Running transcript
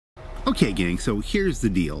Okay, gang, so here's the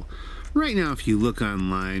deal. Right now, if you look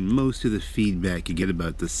online, most of the feedback you get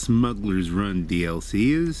about the Smugglers Run DLC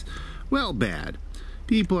is, well, bad.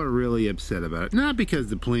 People are really upset about it. Not because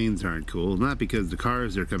the planes aren't cool, not because the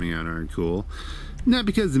cars that are coming out aren't cool, not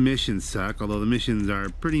because the missions suck, although the missions are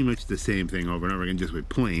pretty much the same thing over and over again, just with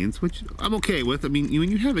planes, which I'm okay with. I mean,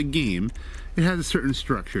 when you have a game, it has a certain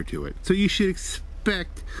structure to it. So you should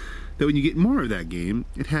expect that when you get more of that game,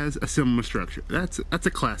 it has a similar structure. That's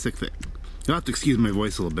a classic thing. You'll have to excuse my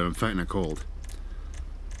voice a little bit, I'm fighting a cold.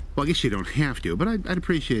 Well, I guess you don't have to, but I'd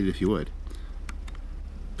appreciate it if you would.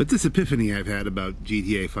 But this epiphany I've had about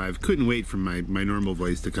GTA5 couldn't wait for my normal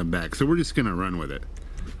voice to come back, so we're just gonna run with it.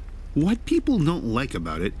 What people don't like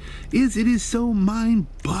about it is so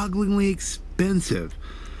mind-bogglingly expensive.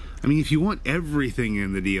 I mean, if you want everything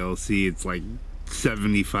in the DLC, it's like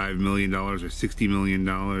 $75 million or $60 million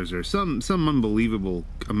or some unbelievable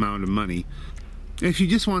amount of money. If you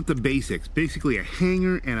just want the basics, basically a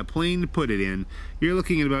hangar and a plane to put it in, you're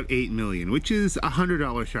looking at about $8 million, which is a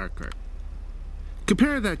 $100 shark card.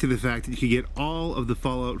 Compare that to the fact that you could get all of the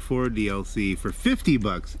Fallout 4 DLC for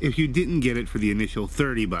 $50 if you didn't get it for the initial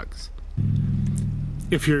 $30.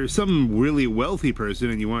 If you're some really wealthy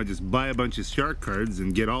person and you want to just buy a bunch of shark cards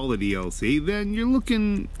and get all the DLC, then you're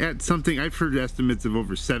looking at something, I've heard estimates of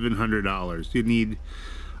over $700. You need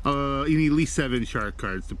at least 7 shark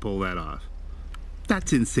cards to pull that off.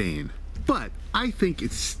 That's insane. But I think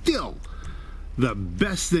it's still the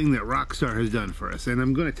best thing that Rockstar has done for us, and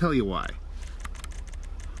I'm going to tell you why.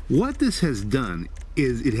 What this has done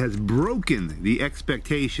is it has broken the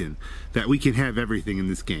expectation that we can have everything in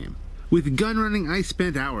this game. With gun running, I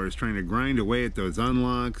spent hours trying to grind away at those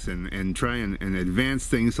unlocks and try and advance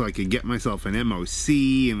things so I could get myself an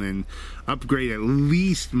MOC and then upgrade at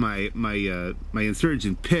least my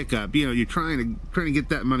insurgent pickup. You know, you're trying to get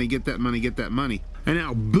that money. And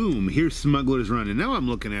now, boom, here's Smugglers Run. And now I'm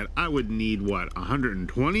looking at, I would need, what,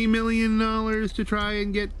 $120 million to try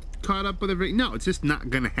and get caught up with everything? No, it's just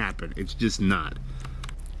not going to happen. It's just not.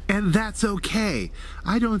 And that's okay.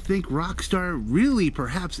 I don't think Rockstar really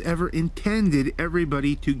perhaps ever intended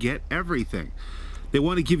everybody to get everything. They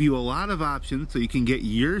want to give you a lot of options so you can get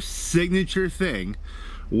your signature thing,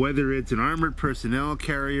 whether it's an armored personnel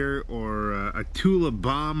carrier or a Tula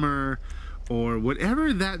bomber or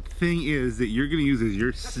whatever that thing is that you're going to use as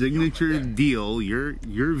your signature deal, your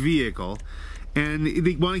vehicle, and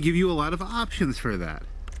they want to give you a lot of options for that.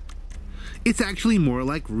 It's actually more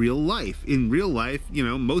like real life. In real life, you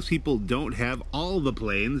know, most people don't have all the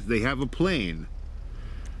planes, they have a plane.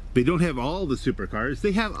 They don't have all the supercars,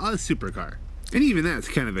 they have a supercar. And even that's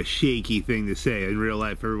kind of a shaky thing to say. In real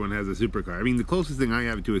life, everyone has a supercar. I mean, the closest thing I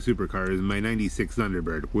have to a supercar is my 96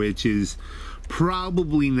 Thunderbird, which is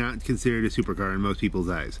probably not considered a supercar in most people's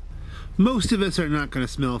eyes. Most of us are not going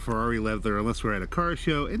to smell Ferrari leather unless we're at a car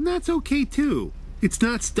show, and that's okay too. It's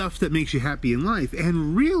not stuff that makes you happy in life,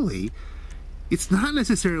 and really, it's not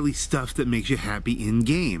necessarily stuff that makes you happy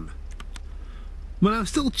in-game. When I was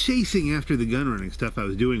still chasing after the gun running stuff, I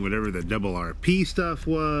was doing whatever the double RP stuff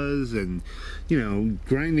was, and, you know,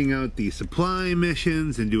 grinding out the supply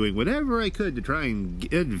missions and doing whatever I could to try and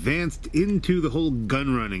get advanced into the whole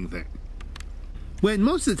gun running thing. When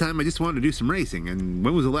most of the time I just wanted to do some racing, and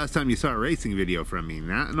when was the last time you saw a racing video from me?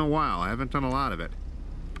 Not in a while. I haven't done a lot of it.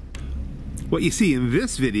 What you see in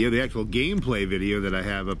this video, the actual gameplay video that I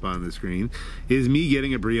have up on the screen, is me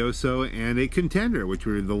getting a Brioso and a Contender, which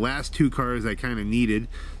were the last 2 cars I kind of needed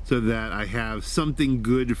so that I have something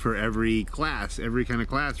good for every class, every kind of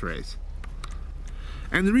class race.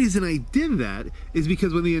 And the reason I did that is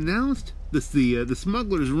because when they announced the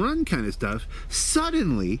Smugglers Run kind of stuff,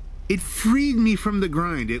 suddenly it freed me from the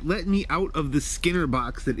grind. It let me out of the Skinner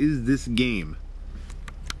box that is this game.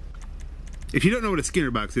 If you don't know what a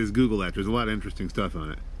Skinner box is, Google that. There's a lot of interesting stuff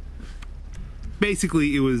on it.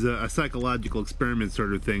 Basically, it was a psychological experiment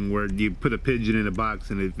sort of thing where you put a pigeon in a box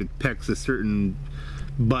and if it pecks a certain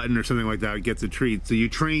button or something like that, it gets a treat. So you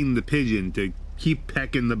train the pigeon to keep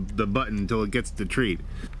pecking the button until it gets the treat.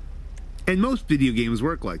 And most video games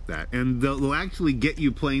work like that. And they'll actually get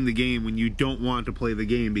you playing the game when you don't want to play the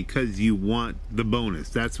game because you want the bonus.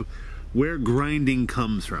 That's where grinding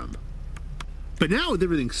comes from. But now with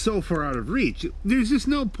everything so far out of reach, there's just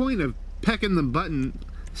no point of pecking the button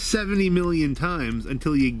 70 million times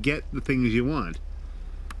until you get the things you want.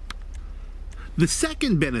 The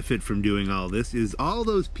second benefit from doing all this is all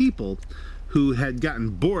those people who had gotten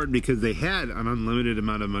bored because they had an unlimited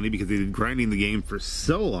amount of money because they'd been grinding the game for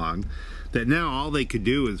so long that now all they could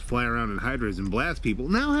do is fly around in hydras and blast people,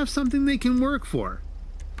 now have something they can work for.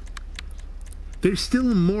 There's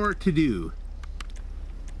still more to do.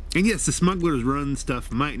 And yes, the Smugglers Run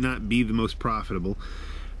stuff might not be the most profitable.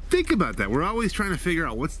 Think about that. We're always trying to figure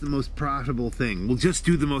out what's the most profitable thing. We'll just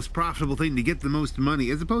do the most profitable thing to get the most money,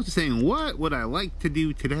 as opposed to saying, what would I like to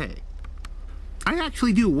do today? I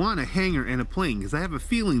actually do want a hangar and a plane, because I have a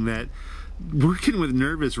feeling that working with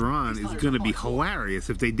Nervous Ron is going to be hilarious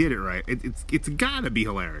if they did it right. It's got to be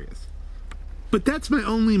hilarious. But that's my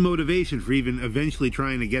only motivation for even eventually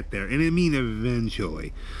trying to get there. And I mean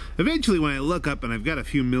eventually. Eventually when I look up and I've got a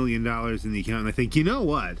few $1 million in the account and I think, you know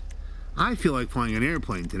what? I feel like flying an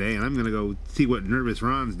airplane today and I'm going to go see what Nervous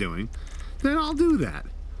Ron's doing. Then I'll do that.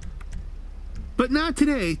 But not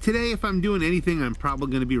today. Today, if I'm doing anything, I'm probably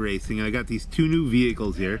going to be racing. I got these 2 new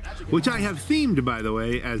vehicles here, which I have themed, by the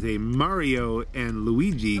way, as a Mario and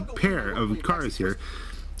Luigi pair of cars here.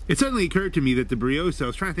 It suddenly occurred to me that the Brioso, I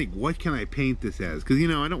was trying to think, what can I paint this as? Because, you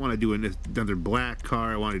know, I don't want to do another black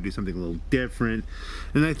car. I want to do something a little different.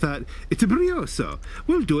 And I thought, it's a Brioso.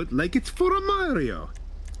 We'll do it like it's for a Mario.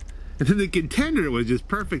 And then the Contender was just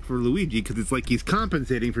perfect for Luigi, because it's like he's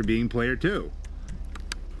compensating for being player 2.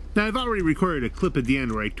 Now, I've already recorded a clip at the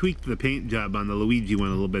end where I tweaked the paint job on the Luigi one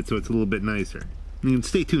a little bit, so it's a little bit nicer. You can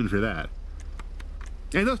stay tuned for that.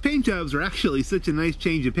 And those paint jobs are actually such a nice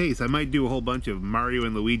change of pace. I might do a whole bunch of Mario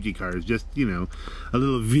and Luigi cars, just, you know, a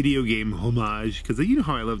little video game homage, because you know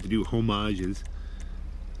how I love to do homages.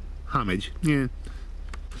 Homage, yeah.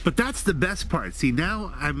 But that's the best part. See,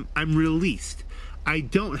 now I'm released. I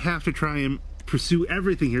don't have to try and pursue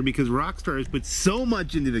everything here because Rockstar has put so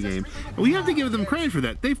much into the game. And we have to give them credit for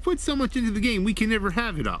that. They've put so much into the game, we can never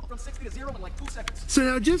have it all. So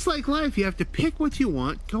now, just like life, you have to pick what you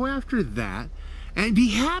want, go after that, and be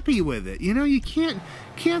happy with it. You know, you can't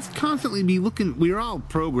constantly be looking. We're all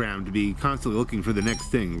programmed to be constantly looking for the next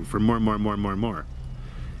thing, for more.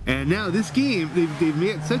 And now this game, they've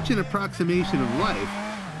made such an approximation of life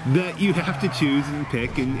that you have to choose and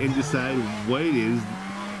pick and decide what it is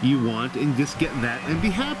you want and just get that and be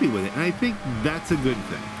happy with it. And I think that's a good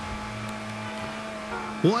thing.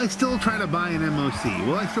 Will I still try to buy an MOC?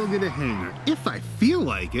 Will I still get a hangar? If I feel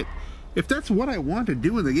like it, if that's what I want to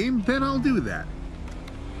do in the game, then I'll do that.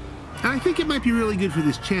 And I think it might be really good for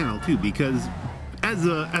this channel too, because as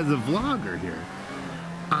a vlogger here,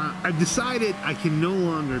 I've decided I can no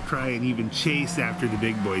longer try and even chase after the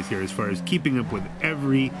big boys here as far as keeping up with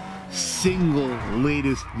every single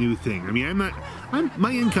latest new thing. I mean,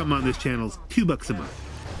 my income on this channel is $2 a month.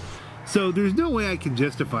 So there's no way I can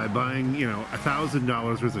justify buying, you know,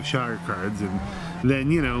 $1,000 worth of shark cards and then,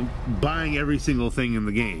 you know, buying every single thing in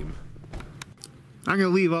the game. I'm going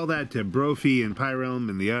to leave all that to Brophy and Pyrealm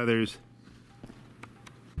and the others.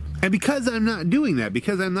 And because I'm not doing that,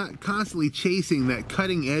 because I'm not constantly chasing that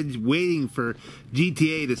cutting edge, waiting for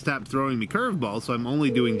GTA to stop throwing me curveballs, so I'm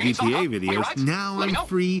only doing GTA videos, now I'm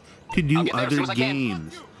free to do other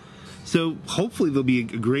games. So hopefully there'll be a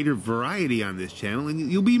greater variety on this channel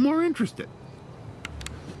and you'll be more interested.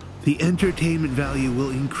 The entertainment value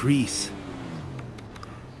will increase.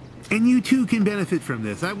 And you too can benefit from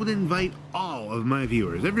this. I would invite all of my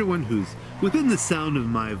viewers, everyone who's within the sound of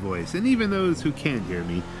my voice, and even those who can't hear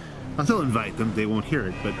me, I'll still invite them. They won't hear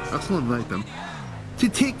it, but I'll still invite them to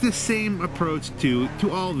take the same approach to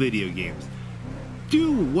all video games.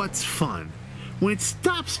 Do what's fun. When it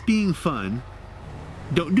stops being fun,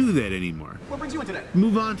 don't do that anymore. What brings you in today?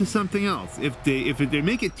 Move on to something else. If they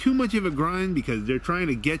make it too much of a grind because they're trying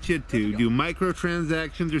to get you to do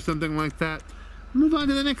microtransactions or something like that, move on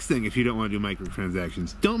to the next thing if you don't want to do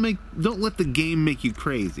microtransactions. Don't let the game make you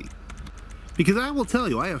crazy. Because I will tell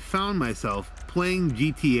you, I have found myself playing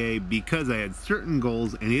GTA because I had certain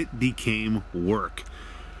goals and it became work.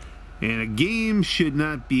 And a game should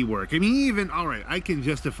not be work. I mean, even, alright, I can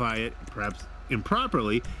justify it, perhaps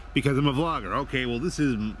improperly, because I'm a vlogger. Okay, well this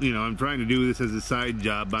is, you know, I'm trying to do this as a side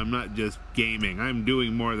job. I'm not just gaming. I'm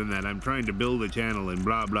doing more than that. I'm trying to build a channel and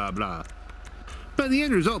blah, blah, blah. But the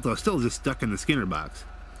end result, though, still just stuck in the Skinner box.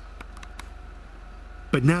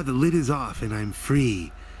 But now the lid is off and I'm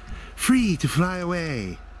free. Free to fly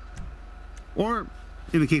away. Or,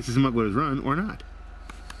 in the case of Smugglers Run, or not.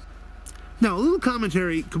 Now, a little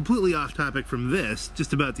commentary completely off topic from this,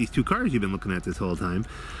 just about these 2 cars you've been looking at this whole time.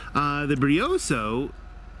 The Brioso,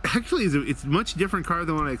 actually, it's a much different car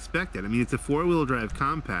than what I expected. I mean, it's a 4-wheel drive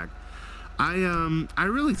compact. I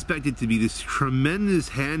really expected it to be this tremendous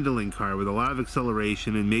handling car with a lot of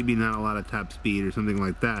acceleration and maybe not a lot of top speed or something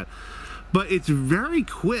like that. But it's very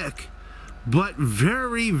quick, but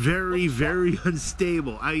very, very, very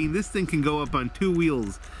unstable. I mean, this thing can go up on 2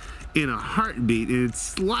 wheels in a heartbeat, and it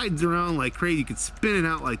slides around like crazy. You could spin it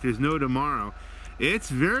out like there's no tomorrow. It's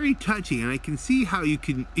very touchy, and I can see how it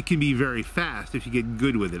can be very fast if you get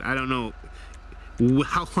good with it. I don't know.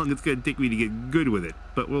 how long it's going to take me to get good with it,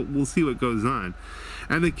 but we'll see what goes on.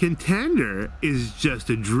 And the Contender is just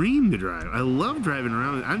a dream to drive. I love driving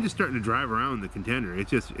around. I'm just starting to drive around the Contender.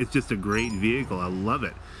 It's just a great vehicle. I love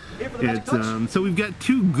it. So we've got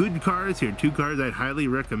two good cars here, two cars I'd highly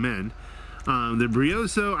recommend. The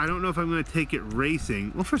Brioso, I don't know if I'm going to take it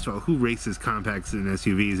racing. Well, first of all, who races compacts and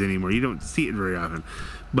SUVs anymore? You don't see it very often.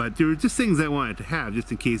 But there were just things I wanted to have, just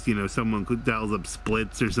in case, you know, someone dials up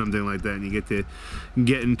splits or something like that and you get to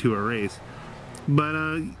get into a race.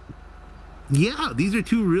 But, yeah, these are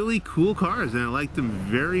two really cool cars, and I like them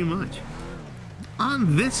very much.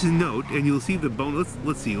 On this note, and you'll see the bonus,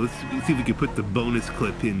 let's see if we can put the bonus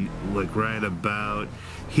clip in, like, right about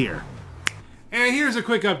here. And here's a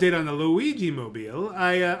quick update on the Luigi Mobile.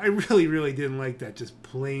 I really didn't like that just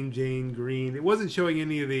plain Jane green. It wasn't showing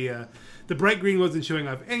any of the bright green wasn't showing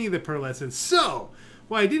off any of the pearlescence. So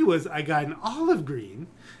what I did was I got an olive green,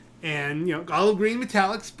 and you know, olive green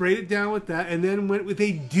metallic, sprayed it down with that, and then went with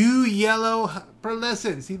a dew yellow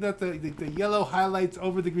pearlescent. See that the yellow highlights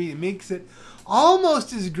over the green. It makes it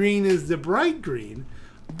almost as green as the bright green.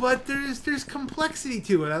 But there's complexity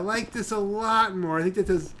to it. I like this a lot more. I think that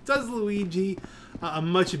does Luigi a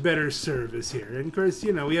much better service here. And of course,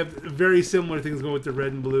 you know, we have very similar things going with the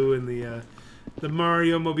red and blue and the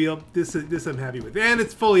Mario Mobile. This I'm happy with, and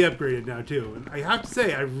it's fully upgraded now too. And I have to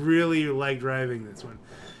say, I really like driving this one.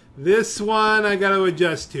 This one I got to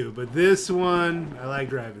adjust to, but this one I like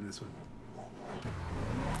driving this one.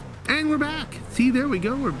 And we're back. See, there we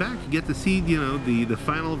go. We're back. You get to see, you know, the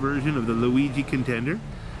final version of the Luigi Contender.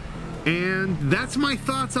 And that's my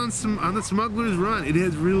thoughts on the Smugglers Run. It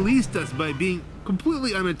has released us by being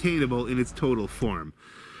completely unattainable in its total form.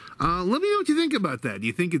 Let me know what you think about that. Do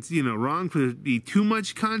you think it's, you know, wrong for there to be too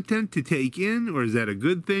much content to take in, or is that a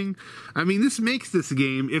good thing? I mean, this makes this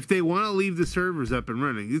game, if they want to leave the servers up and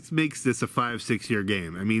running, this makes this a 5-6 year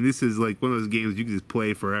game. I mean, this is like one of those games you can just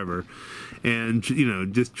play forever, and, you know,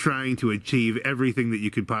 just trying to achieve everything that you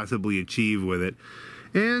could possibly achieve with it.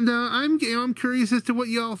 And I'm curious as to what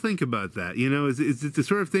y'all think about that. You know, is it the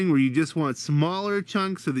sort of thing where you just want smaller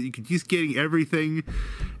chunks so that you can just getting everything,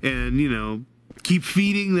 and, you know, keep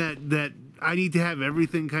feeding that I need to have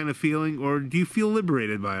everything kind of feeling, or do you feel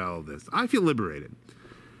liberated by all of this? I feel liberated.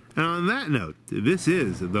 And on that note, this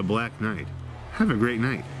is The Black Knight. Have a great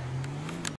night.